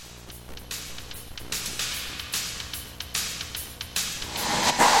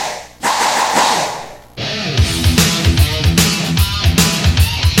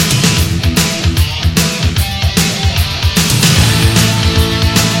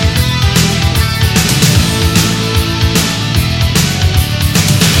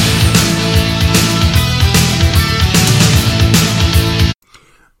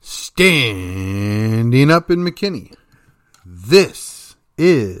Standing up in McKinney. This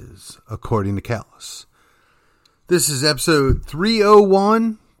is According to Callus. This is episode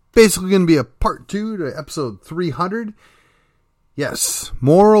 301. Basically going to be a part 2 to episode 300. Yes,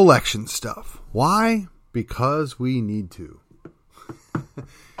 more election stuff. Why? Because we need to.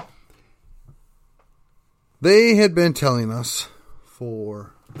 They had been telling us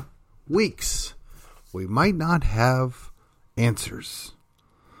for weeks we might not have answers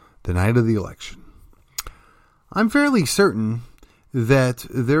the night of the election. I'm fairly certain that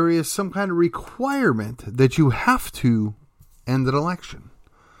there is some kind of requirement that you have to end an election,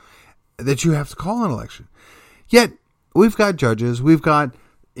 that you have to call an election. Yet, we've got judges, we've got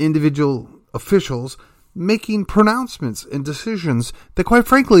individual officials making pronouncements and decisions that, quite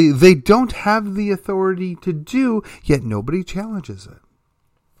frankly, they don't have the authority to do, yet nobody challenges it.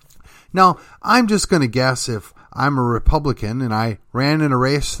 Now, I'm just going to guess if I'm a Republican and I ran in a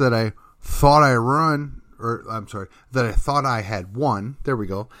race that I thought that I thought I had won. There we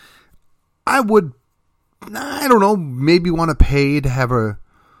go. I would, I don't know, maybe want to pay to have a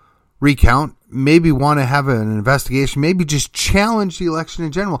recount, maybe want to have an investigation, maybe just challenge the election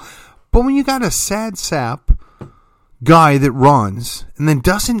in general. But when you got a sad sap guy that runs and then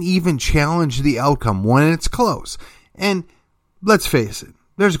doesn't even challenge the outcome when it's close, and let's face it,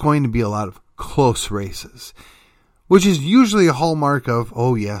 there's going to be a lot of close races, which is usually a hallmark of,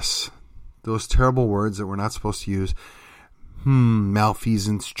 oh yes, those terrible words that we're not supposed to use,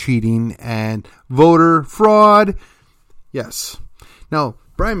 malfeasance, cheating, and voter fraud. Yes. Now,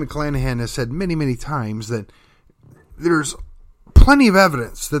 Brian McClanahan has said many, many times that there's plenty of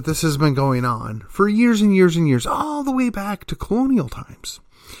evidence that this has been going on for years and years and years, all the way back to colonial times.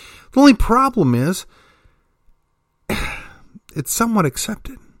 The only problem is it's somewhat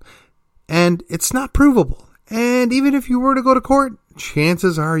accepted, and it's not provable. And even if you were to go to court,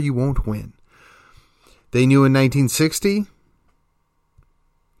 chances are you won't win. They knew in 1960,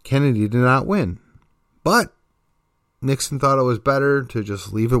 Kennedy did not win. But Nixon thought it was better to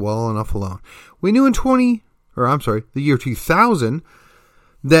just leave it well enough alone. We knew in the year 2000,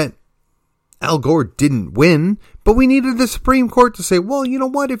 that Al Gore didn't win, but we needed the Supreme Court to say, well, you know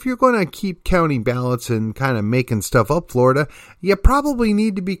what, if you're going to keep counting ballots and kind of making stuff up, Florida, you probably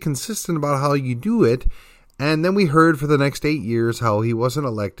need to be consistent about how you do it. And then we heard for the next 8 years how he wasn't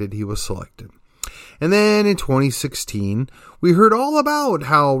elected, he was selected. And then in 2016, we heard all about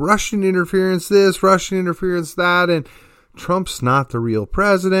how Russian interference this, Russian interference that, and Trump's not the real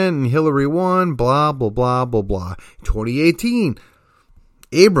president, and Hillary won, blah, blah, blah, blah, blah. 2018,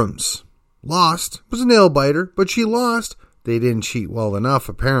 Abrams lost. It was a nail-biter, but she lost. They didn't cheat well enough,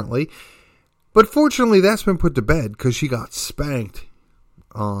 apparently. But fortunately, that's been put to bed because she got spanked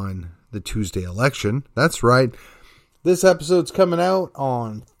on the Tuesday election. That's right. This episode's coming out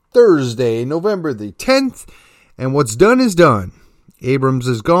on Thursday, November the 10th. And what's done is done. Abrams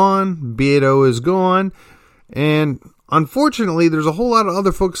is gone. Beto is gone. And unfortunately, there's a whole lot of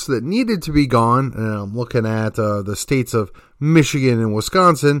other folks that needed to be gone. And I'm looking at the states of Michigan and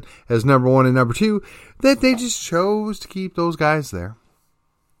Wisconsin as number 1 and number 2, that they just chose to keep those guys there.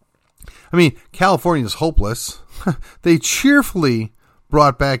 I mean, California's hopeless. They cheerfully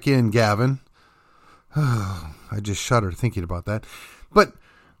brought back in Gavin. I just shudder thinking about that. But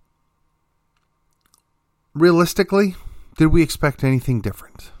realistically, did we expect anything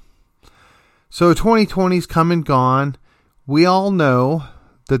different? So 2020's come and gone. We all know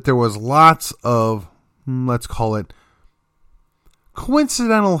that there was lots of, let's call it,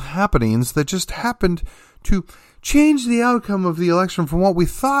 coincidental happenings that just happened to change the outcome of the election from what we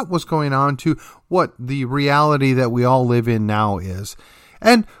thought was going on to what the reality that we all live in now is.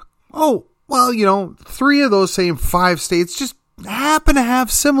 And, 3 of those same 5 states just happen to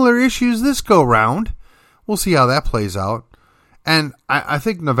have similar issues this go round. We'll see how that plays out. And I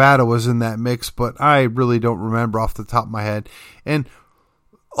think Nevada was in that mix, but I really don't remember off the top of my head. And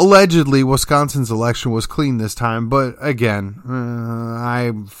allegedly, Wisconsin's election was clean this time, but again,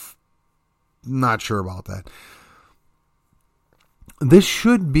 I'm not sure about that. This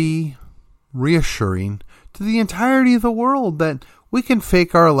should be reassuring to the entirety of the world that we can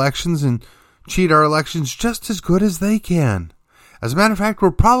fake our elections and cheat our elections just as good as they can. As a matter of fact,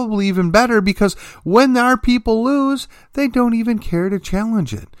 we're probably even better because when our people lose, they don't even care to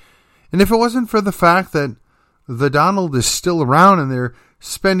challenge it. And if it wasn't for the fact that the Donald is still around and they're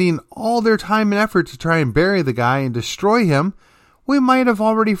spending all their time and effort to try and bury the guy and destroy him, we might have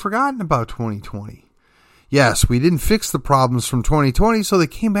already forgotten about 2020. Yes, we didn't fix the problems from 2020, so they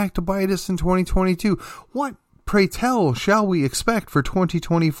came back to bite us in 2022. What, pray tell, shall we expect for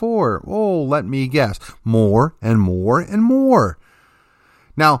 2024? Oh, let me guess. More and more and more.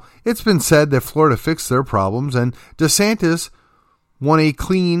 Now, it's been said that Florida fixed their problems and DeSantis won a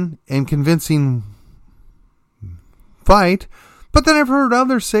clean and convincing fight. But then I've heard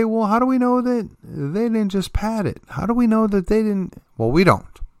others say, well, how do we know that they didn't just pad it? How do we know that they didn't? Well, we don't.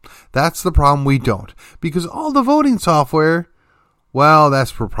 That's the problem. We don't. Because all the voting software, well,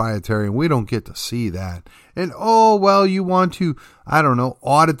 that's proprietary and we don't get to see that. And, oh, well, you want to, I don't know,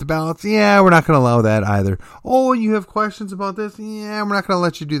 audit the ballots? Yeah, we're not going to allow that either. Oh, you have questions about this? Yeah, we're not going to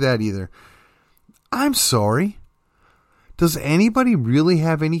let you do that either. I'm sorry. Does anybody really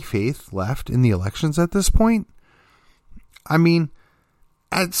have any faith left in the elections at this point? I mean,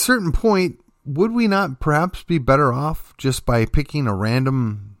 at a certain point, would we not perhaps be better off just by picking a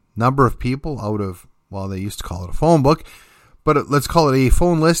random number of people out of, well, they used to call it a phone book, but let's call it a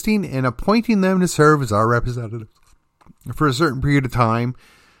phone listing, and appointing them to serve as our representatives for a certain period of time?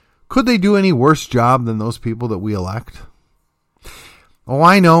 Could they do any worse job than those people that we elect? Oh,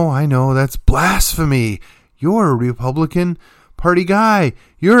 I know, that's blasphemy. You're a Republican Party guy.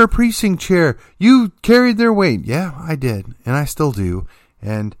 You're a precinct chair. You carried their weight. Yeah, I did, and I still do.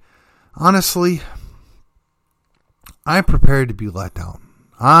 And honestly, I'm prepared to be let down.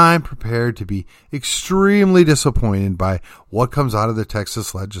 I'm prepared to be extremely disappointed by what comes out of the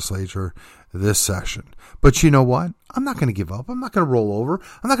Texas legislature this session. But you know what? I'm not going to give up. I'm not going to roll over.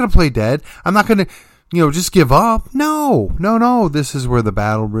 I'm not going to play dead. I'm not going to, just give up. No. This is where the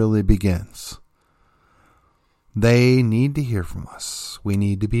battle really begins. They need to hear from us. We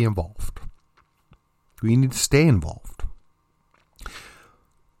need to be involved. We need to stay involved.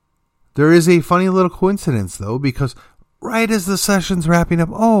 There is a funny little coincidence, though, because right as the session's wrapping up,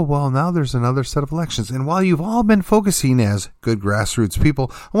 now there's another set of elections. And while you've all been focusing as good grassroots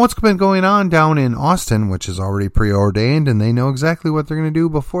people on what's been going on down in Austin, which is already preordained, and they know exactly what they're going to do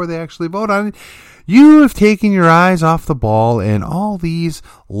before they actually vote on it, you have taken your eyes off the ball, and all these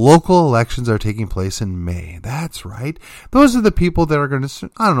local elections are taking place in May. That's right. Those are the people that are going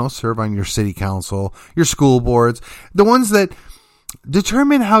to, serve on your city council, your school boards, the ones that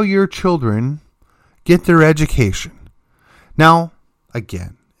determine how your children get their education. Now,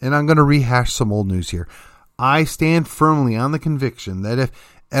 again, and I'm going to rehash some old news here, I stand firmly on the conviction that if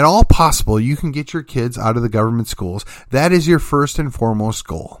at all possible you can get your kids out of the government schools, that is your first and foremost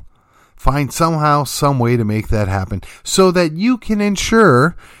goal. Find somehow, some way to make that happen so that you can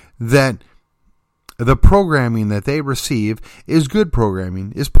ensure that the programming that they receive is good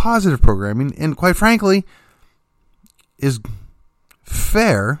programming, is positive programming, and quite frankly, is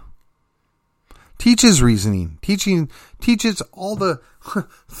fair, teaches reasoning, teaches all the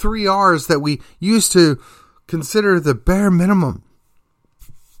 3 R's that we used to consider the bare minimum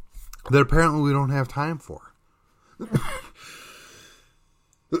that apparently we don't have time for.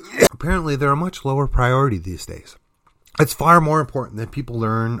 Apparently, they're a much lower priority these days. It's far more important that people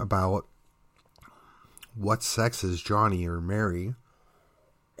learn about what sex is Johnny or Mary,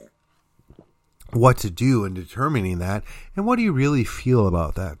 what to do in determining that, and what do you really feel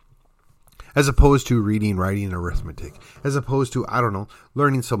about that, as opposed to reading, writing, arithmetic, as opposed to,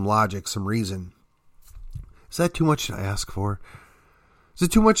 learning some logic, some reason. Is that too much to ask for? Is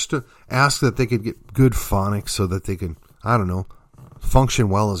it too much to ask that they could get good phonics so that they can, function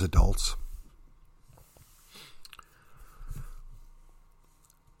well as adults?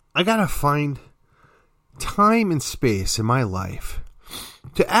 I gotta find time and space in my life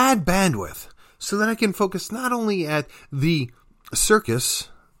to add bandwidth so that I can focus not only at the circus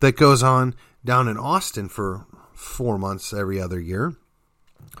that goes on down in Austin for 4 months every other year,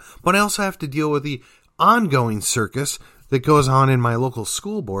 but I also have to deal with the ongoing circus that goes on in my local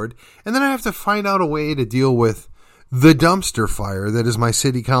school board, and then I have to find out a way to deal with the dumpster fire that is my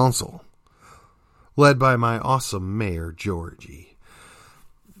city council, led by my awesome mayor, Georgie.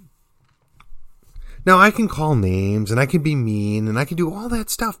 Now, I can call names, and I can be mean, and I can do all that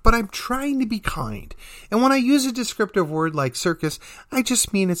stuff, but I'm trying to be kind. And when I use a descriptive word like circus, I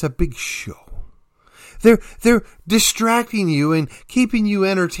just mean it's a big show. They're distracting you and keeping you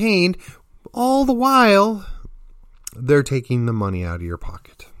entertained, all the while they're taking the money out of your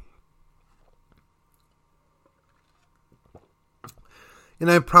pocket. And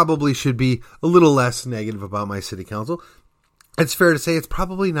I probably should be a little less negative about my city council. It's fair to say it's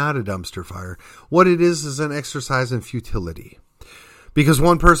probably not a dumpster fire. What it is an exercise in futility. Because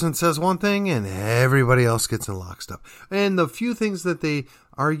one person says one thing and everybody else gets in lockstep. And the few things that they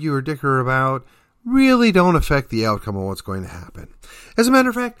argue or dicker about really don't affect the outcome of what's going to happen. As a matter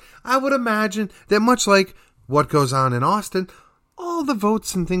of fact, I would imagine that much like what goes on in Austin, all the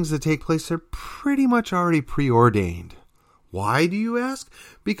votes and things that take place are pretty much already preordained. Why, do you ask?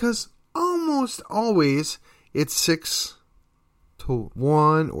 Because almost always it's 6 to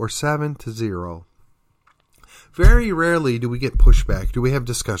 1 or 7 to 0. Very rarely do we get pushback. Do we have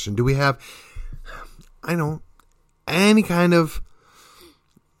discussion? Do we have, any kind of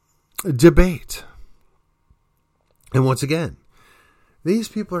debate? And once again, these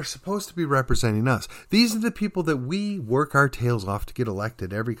people are supposed to be representing us. These are the people that we work our tails off to get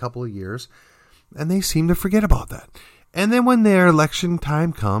elected every couple of years, and they seem to forget about that. And then when their election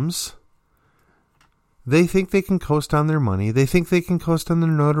time comes, they think they can coast on their money. They think they can coast on their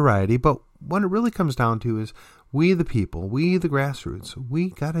notoriety. But what it really comes down to is we, the people, we, the grassroots,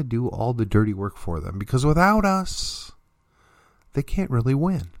 we got to do all the dirty work for them. Because without us, they can't really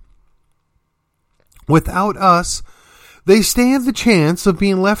win. Without us, they stand the chance of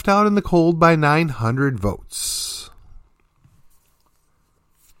being left out in the cold by 900 votes.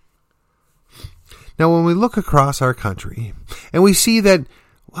 Now, when we look across our country and we see that,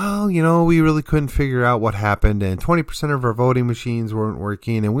 we really couldn't figure out what happened and 20% of our voting machines weren't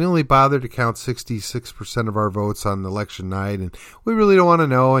working and we only bothered to count 66% of our votes on election night and we really don't want to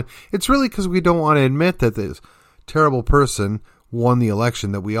know. And it's really because we don't want to admit that this terrible person won the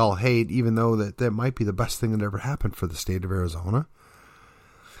election that we all hate, even though that might be the best thing that ever happened for the state of Arizona.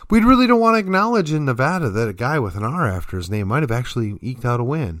 We really don't want to acknowledge in Nevada that a guy with an R after his name might have actually eked out a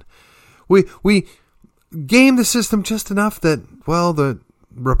win. We gamed the system just enough that, the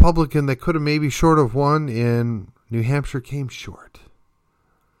Republican that could have maybe short of won in New Hampshire came short.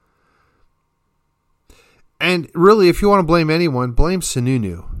 And really, if you want to blame anyone, blame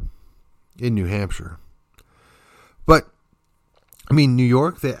Sununu in New Hampshire. But New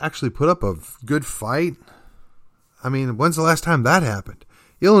York, they actually put up a good fight. When's the last time that happened?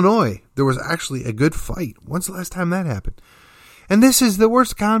 Illinois, there was actually a good fight. When's the last time that happened? And this is the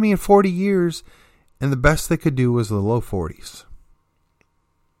worst economy in 40 years, and the best they could do was the low 40s.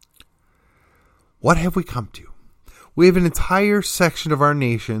 What have we come to? We have an entire section of our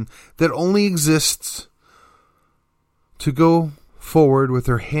nation that only exists to go forward with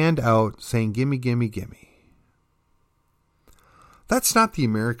their hand out saying, gimme, gimme, gimme. That's not the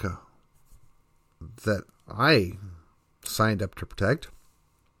America that I signed up to protect.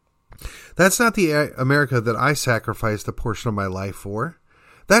 That's not the America that I sacrificed a portion of my life for.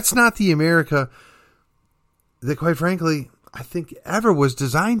 That's not the America that, quite frankly, I think ever was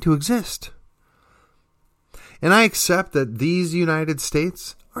designed to exist. And I accept that these United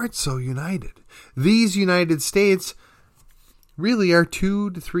States aren't so united. These United States really are 2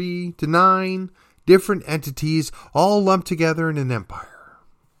 to 3 to 9 different entities all lumped together in an empire.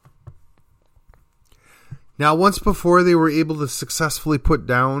 Now, once before they were able to successfully put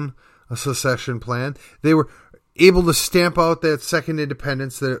down a secession plan, they were able to stamp out that second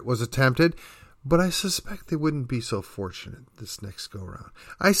independence that was attempted, but I suspect they wouldn't be so fortunate this next go around.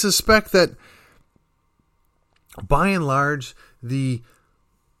 I suspect that by and large, the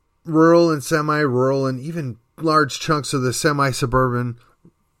rural and semi-rural and even large chunks of the semi-suburban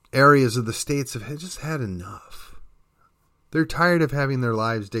areas of the states have just had enough. They're tired of having their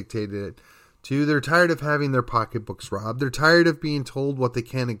lives dictated to. They're tired of having their pocketbooks robbed. They're tired of being told what they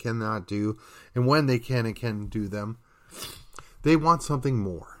can and cannot do and when they can and can do them. They want something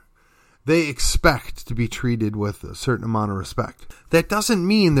more. They expect to be treated with a certain amount of respect. That doesn't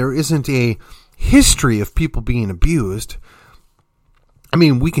mean there isn't a history of people being abused.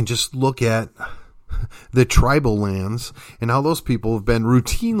 We can just look at the tribal lands and how those people have been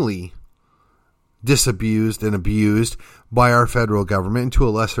routinely disabused and abused by our federal government and to a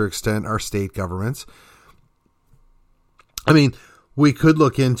lesser extent our state governments. We could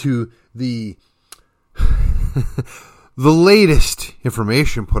look into the latest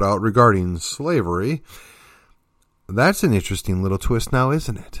information put out regarding slavery. That's an interesting little twist now,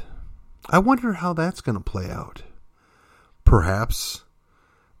 isn't it? I wonder how that's going to play out. Perhaps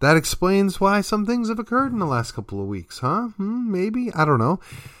that explains why some things have occurred in the last couple of weeks, huh? Maybe. I don't know.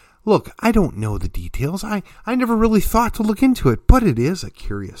 Look, I don't know the details. I never really thought to look into it, but it is a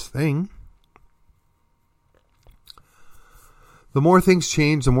curious thing. The more things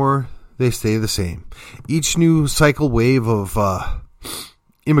change, the more they stay the same. Each new cycle wave of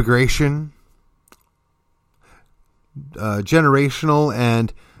immigration, generational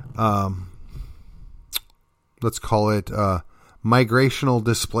and let's call it migrational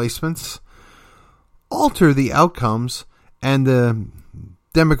displacements, alter the outcomes and the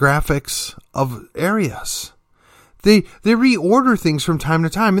demographics of areas. They reorder things from time to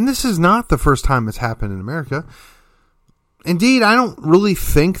time, and this is not the first time it's happened in America. Indeed, I don't really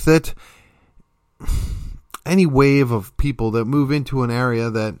think that any wave of people that move into an area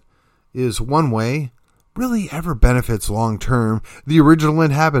that is one way really ever benefits long-term the original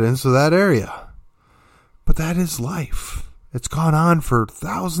inhabitants of that area. But that is life. It's gone on for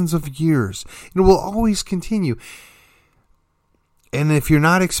thousands of years. It will always continue. And if you're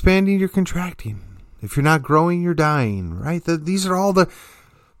not expanding, you're contracting. If you're not growing, you're dying, right? These are all the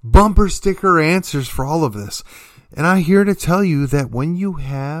bumper sticker answers for all of this. And I'm here to tell you that when you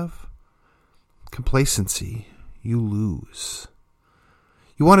have complacency, you lose.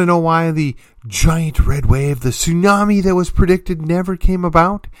 You want to know why the giant red wave, the tsunami that was predicted, never came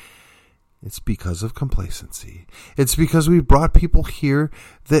about? It's because of complacency. It's because we brought people here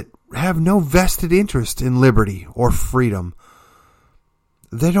that have no vested interest in liberty or freedom.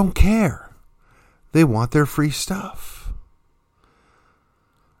 They don't care. They want their free stuff.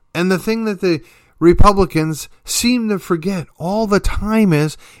 And the thing that the Republicans seem to forget all the time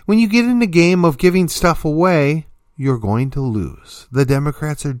is when you get in the game of giving stuff away, you're going to lose. The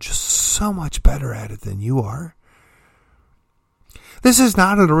Democrats are just so much better at it than you are. This is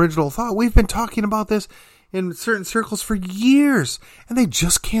not an original thought. We've been talking about this in certain circles for years, and they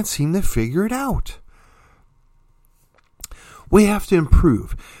just can't seem to figure it out. We have to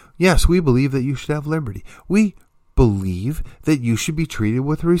improve. Yes, we believe that you should have liberty. We believe that you should be treated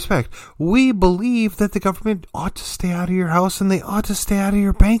with respect. We believe that the government ought to stay out of your house and they ought to stay out of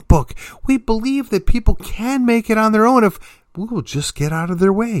your bank book. We believe that people can make it on their own if we will just get out of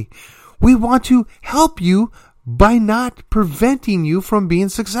their way. We want to help you by not preventing you from being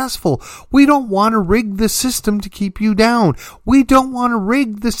successful. We don't want to rig the system to keep you down. We don't want to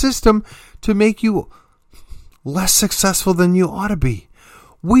rig the system to make you less successful than you ought to be.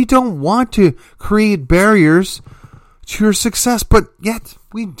 We don't want to create barriers to your success, but yet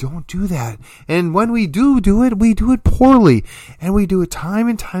we don't do that. And when we do it, we do it poorly. And we do it time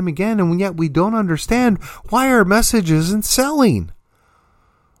and time again, and yet we don't understand why our message isn't selling.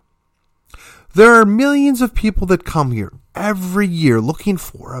 There are millions of people that come here every year looking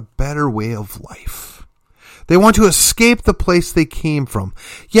for a better way of life. They want to escape the place they came from.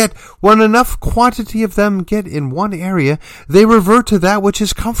 Yet, when enough quantity of them get in one area, they revert to that which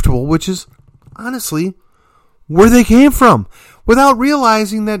is comfortable, which is, honestly, where they came from, without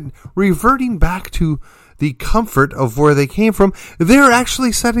realizing that reverting back to the comfort of where they came from, they're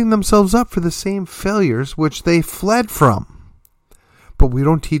actually setting themselves up for the same failures which they fled from. But we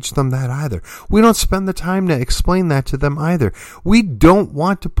don't teach them that either. We don't spend the time to explain that to them either. We don't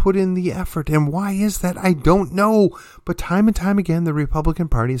want to put in the effort. And why is that? I don't know. But time and time again, the Republican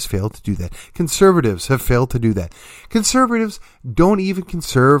Party has failed to do that. Conservatives have failed to do that. Conservatives don't even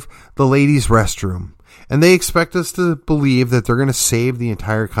conserve the ladies' restroom. And they expect us to believe that they're going to save the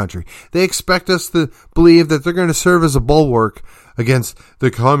entire country. They expect us to believe that they're going to serve as a bulwark against the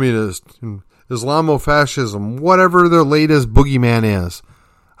communists and Islamofascism, whatever their latest boogeyman is.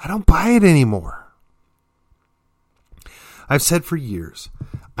 I don't buy it anymore. I've said for years,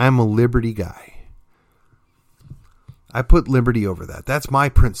 I'm a liberty guy. I put liberty over that. That's my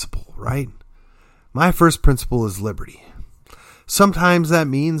principle, right? My first principle is liberty. Sometimes that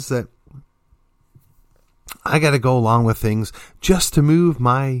means that I got to go along with things just to move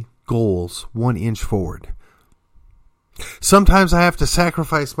my goals 1 inch forward. Sometimes I have to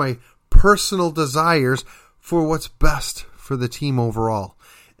sacrifice my personal desires for what's best for the team overall.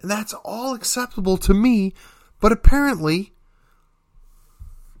 And that's all acceptable to me, but apparently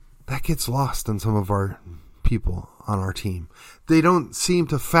that gets lost on some of our people on our team. They don't seem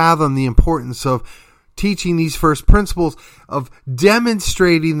to fathom the importance of teaching these first principles, of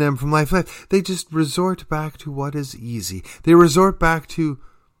demonstrating them from life to life. They just resort back to what is easy. They resort back to,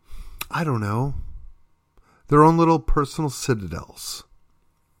 I don't know, their own little personal citadels.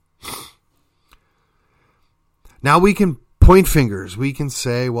 Now we can point fingers. We can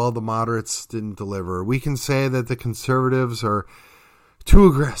say, well, the moderates didn't deliver. We can say that the conservatives are too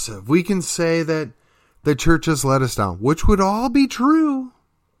aggressive. We can say that the church has let us down, which would all be true.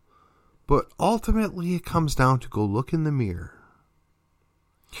 But ultimately it comes down to go look in the mirror.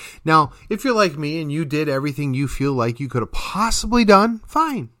 Now, if you're like me and you did everything you feel like you could have possibly done,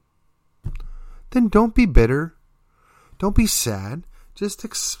 fine. Then don't be bitter. Don't be sad. Just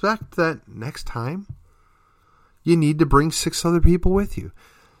expect that next time you need to bring 6 other people with you.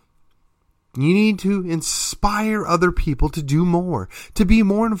 You need to inspire other people to do more, to be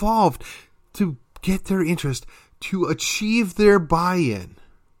more involved, to get their interest, to achieve their buy-in.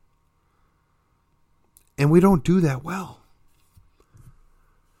 And we don't do that well.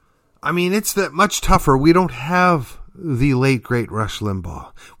 I mean, it's that much tougher. We don't have the late, great Rush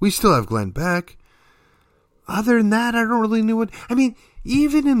Limbaugh. We still have Glenn Beck. Other than that, I don't really know what... I mean,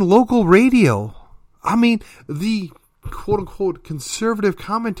 even in local radio, I mean, the quote-unquote conservative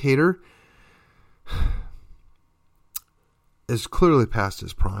commentator is clearly past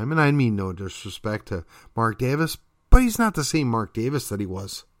his prime. And I mean no disrespect to Mark Davis, But he's not the same Mark Davis that he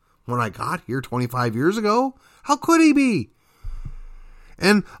was when I got here 25 years ago. How could he be?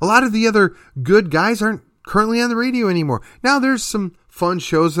 And a lot of the other good guys aren't currently on the radio anymore. Now there's some fun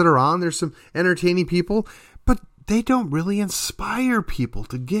shows that are on. There's some entertaining people, but they don't really inspire people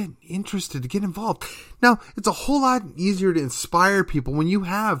to get interested, to get involved. Now, it's a whole lot easier to inspire people when you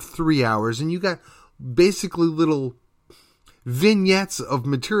have 3 hours and you got basically little vignettes of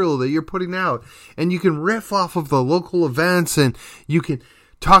material that you're putting out, and you can riff off of the local events and you can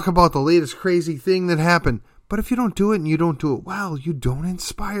talk about the latest crazy thing that happened. But if you don't do it and you don't do it well, you don't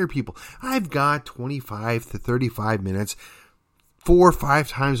inspire people. I've got 25 to 35 minutes 4 or 5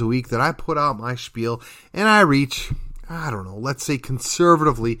 times a week that I put out my spiel, and I reach, I don't know, let's say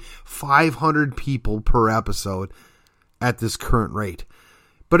conservatively 500 people per episode at this current rate.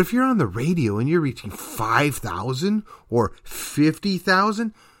 But if you're on the radio and you're reaching 5,000 or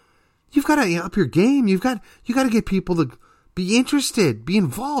 50,000, you've got to up your game. You got to get people to be interested, be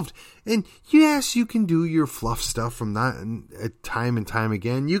involved. And yes, you can do your fluff stuff from that time and time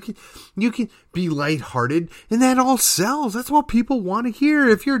again. You can be lighthearted, and that all sells. That's what people want to hear.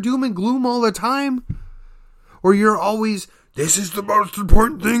 If you're doom and gloom all the time, or you're always, this is the most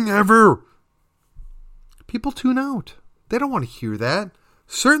important thing ever, people tune out. They don't want to hear that.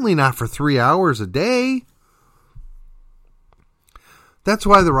 Certainly not for 3 hours a day. That's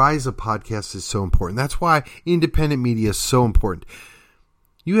why the rise of podcasts is so important. That's why independent media is so important.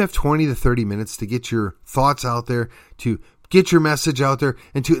 You have 20 to 30 minutes to get your thoughts out there, to get your message out there,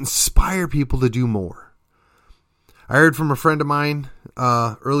 and to inspire people to do more. I heard from a friend of mine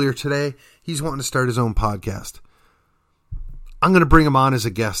earlier today. He's wanting to start his own podcast. I'm going to bring him on as a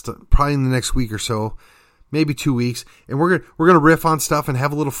guest probably in the next week or so, maybe 2 weeks, and we're going to riff on stuff and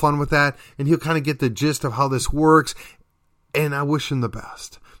have a little fun with that, and he'll kind of get the gist of how this works. And I wish him the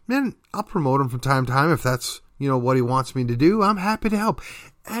best. Man, I'll promote him from time to time if that's, what he wants me to do. I'm happy to help.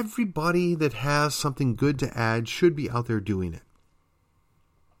 Everybody that has something good to add should be out there doing it.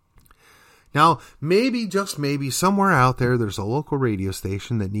 Now, maybe, just maybe, somewhere out there's a local radio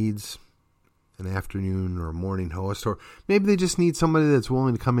station that needs an afternoon or a morning host, or maybe they just need somebody that's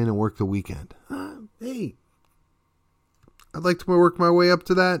willing to come in and work the weekend. Hey, I'd like to work my way up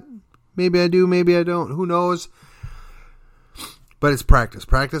to that. Maybe I do, maybe I don't. Who knows? But it's practice.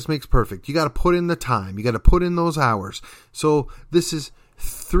 Practice makes perfect. You got to put in the time. You got to put in those hours. So this is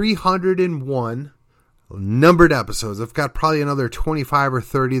 301 numbered episodes. I've got probably another 25 or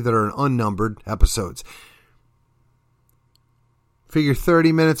 30 that are unnumbered episodes. Figure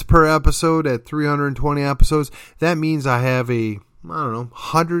 30 minutes per episode at 320 episodes. That means I have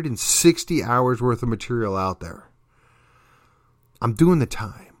 160 hours worth of material out there. I'm doing the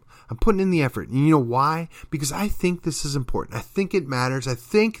time. I'm putting in the effort. And you know why? Because I think this is important. I think it matters. I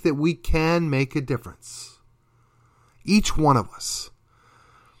think that we can make a difference. Each one of us.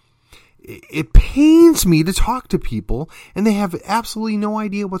 It pains me to talk to people and they have absolutely no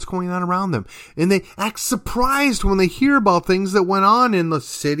idea what's going on around them. And they act surprised when they hear about things that went on in the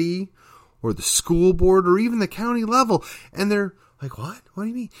city or the school board or even the county level. And they're like, what? What do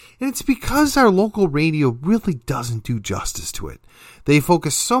you mean? And it's because our local radio really doesn't do justice to it. They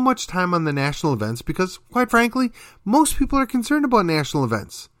focus so much time on the national events because, quite frankly, most people are concerned about national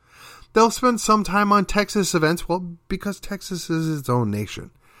events. They'll spend some time on Texas events, well, because Texas is its own nation.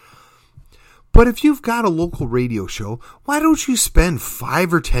 But if you've got a local radio show, why don't you spend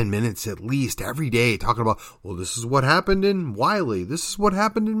 5 or 10 minutes at least every day talking about, well, this is what happened in Wiley, this is what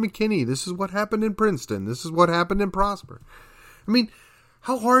happened in McKinney, this is what happened in Princeton, this is what happened in Prosper. I mean,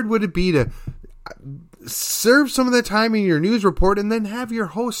 how hard would it be to serve some of that time in your news report and then have your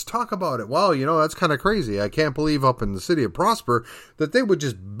host talk about it? Well, that's kind of crazy. I can't believe up in the city of Prosper that they would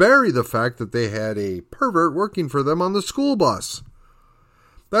just bury the fact that they had a pervert working for them on the school bus.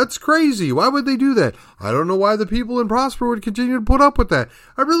 That's crazy. Why would they do that? I don't know why the people in Prosper would continue to put up with that.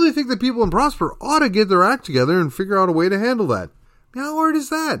 I really think the people in Prosper ought to get their act together and figure out a way to handle that. How hard is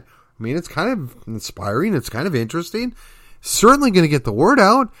that? I mean, it's kind of inspiring. It's kind of interesting. Certainly going to get the word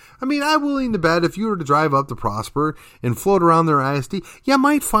out. I mean, I'm willing to bet if you were to drive up to Prosper and float around their ISD, you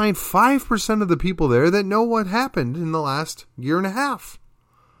might find 5% of the people there that know what happened in the last year and a half.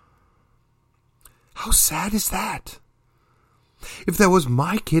 How sad is that? If that was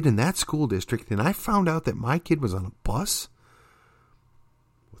my kid in that school district and I found out that my kid was on a bus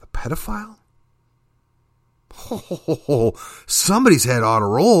with a pedophile, somebody's head ought to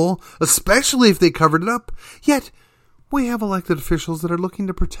roll, especially if they covered it up. Yet, we have elected officials that are looking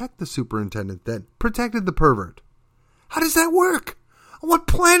to protect the superintendent that protected the pervert. How does that work? What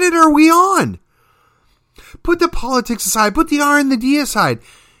planet are we on? Put the politics aside. Put the R and the D aside.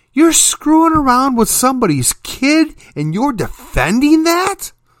 You're screwing around with somebody's kid and you're defending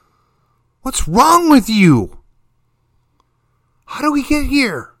that? What's wrong with you? How do we get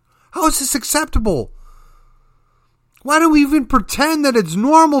here? How is this acceptable? Why do we even pretend that it's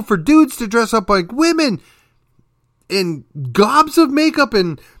normal for dudes to dress up like women in gobs of makeup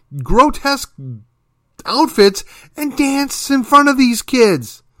and grotesque outfits and dance in front of these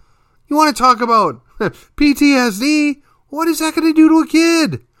kids? You want to talk about PTSD? What is that going to do to a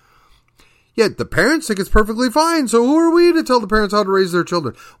kid? Yet the parents think it's perfectly fine, so who are we to tell the parents how to raise their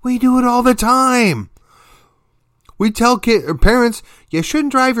children? We do it all the time. We tell parents, you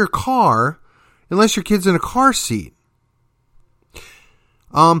shouldn't drive your car unless your kid's in a car seat.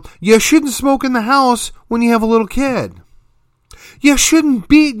 You shouldn't smoke in the house when you have a little kid. You shouldn't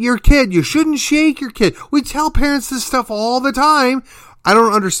beat your kid. You shouldn't shake your kid. We tell parents this stuff all the time. I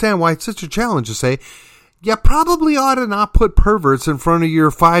don't understand why it's such a challenge to say, you probably ought to not put perverts in front of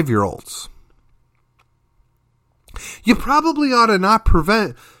your 5-year-olds. You probably ought to not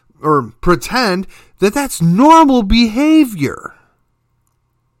pretend that that's normal behavior.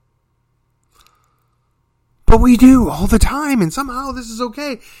 But we do all the time, and somehow this is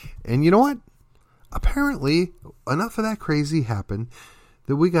okay. And you know what? Apparently, enough of that crazy happened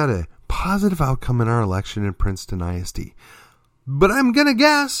that we got a positive outcome in our election in Princeton ISD. But I'm going to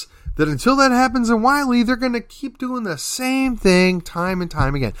guess that until that happens in Wiley, they're going to keep doing the same thing time and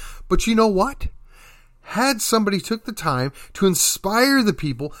time again. But you know what? Had somebody took the time to inspire the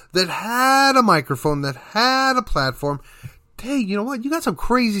people that had a microphone, that had a platform, hey, you know what? You got some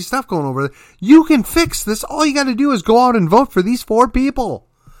crazy stuff going over there. You can fix this. All you got to do is go out and vote for these 4 people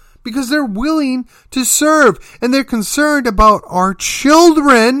because they're willing to serve and they're concerned about our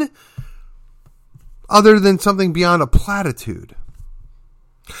children other than something beyond a platitude.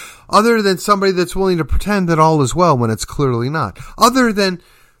 Other than somebody that's willing to pretend that all is well when it's clearly not. Other than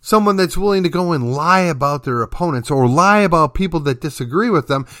someone that's willing to go and lie about their opponents or lie about people that disagree with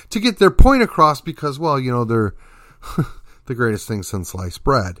them to get their point across because, well, you know, they're the greatest thing since sliced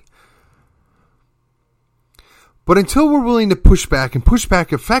bread. But until we're willing to push back and push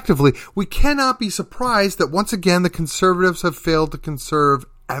back effectively, we cannot be surprised that once again the conservatives have failed to conserve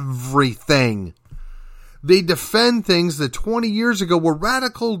everything. They defend things that 20 years ago were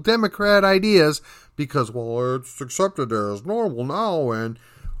radical Democrat ideas because, well, it's accepted as normal now. And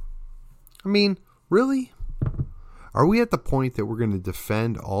I mean, really? Are we at the point that we're going to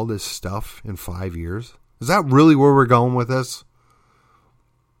defend all this stuff in 5 years? Is that really where we're going with this?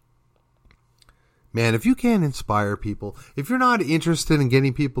 Man, if you can't inspire people, if you're not interested in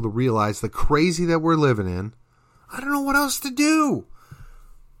getting people to realize the crazy that we're living in, I don't know what else to do.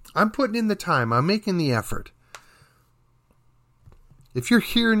 I'm putting in the time. I'm making the effort. If you're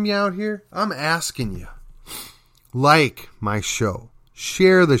hearing me out here, I'm asking you. Like my show.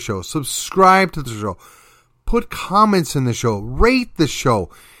 Share the show. Subscribe to the show. Put comments in the show. Rate the show.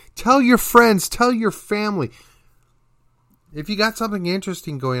 Tell your friends. Tell your family. If you got something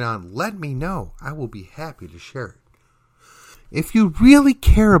interesting going on, let me know. I will be happy to share it. If you really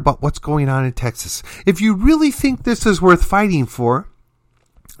care about what's going on in Texas, if you really think this is worth fighting for,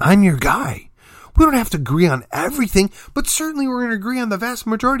 I'm your guy. We don't have to agree on everything, but certainly we're going to agree on the vast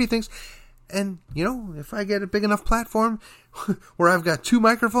majority of things. And, you know, if I get a big enough platform where I've got 2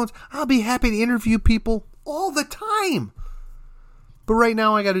 microphones, I'll be happy to interview people all the time. But right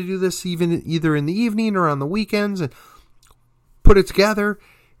now I got to do this either in the evening or on the weekends and put it together.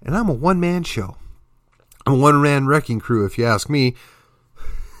 And I'm a one-man show. I'm a one-man wrecking crew, if you ask me.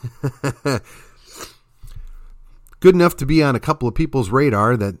 Good enough to be on a couple of people's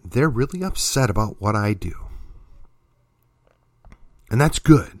radar that they're really upset about what I do. And that's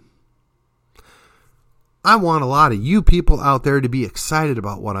good. I want a lot of you people out there to be excited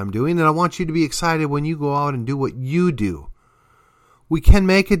about what I'm doing, and I want you to be excited when you go out and do what you do. We can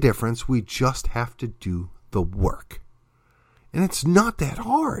make a difference. We just have to do the work. And it's not that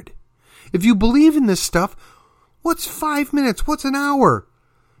hard. If you believe in this stuff, what's 5 minutes? What's an hour?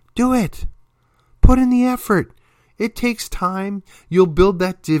 Do it. Put in the effort. It takes time. You'll build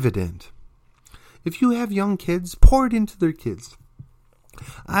that dividend. If you have young kids, pour it into their kids.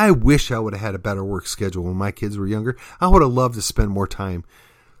 I wish I would have had a better work schedule when my kids were younger. I would have loved to spend more time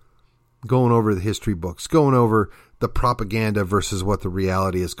going over the history books, going over the propaganda versus what the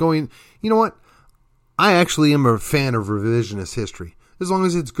reality is. You know what? I actually am a fan of revisionist history. As long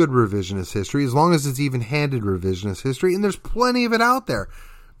as it's good revisionist history, as long as it's even-handed revisionist history, and there's plenty of it out there.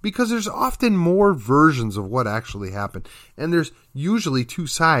 Because there's often more versions of what actually happened. And there's usually 2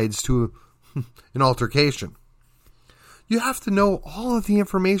 sides to an altercation. You have to know all of the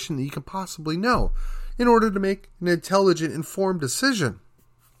information that you can possibly know in order to make an intelligent, informed decision.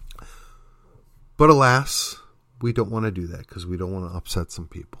 But alas, we don't want to do that because we don't want to upset some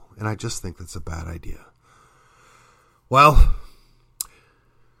people. And I just think that's a bad idea. Well,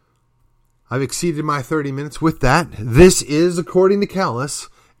 I've exceeded my 30 minutes with that. This is According to Callus,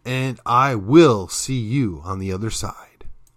 and I will see you on the other side.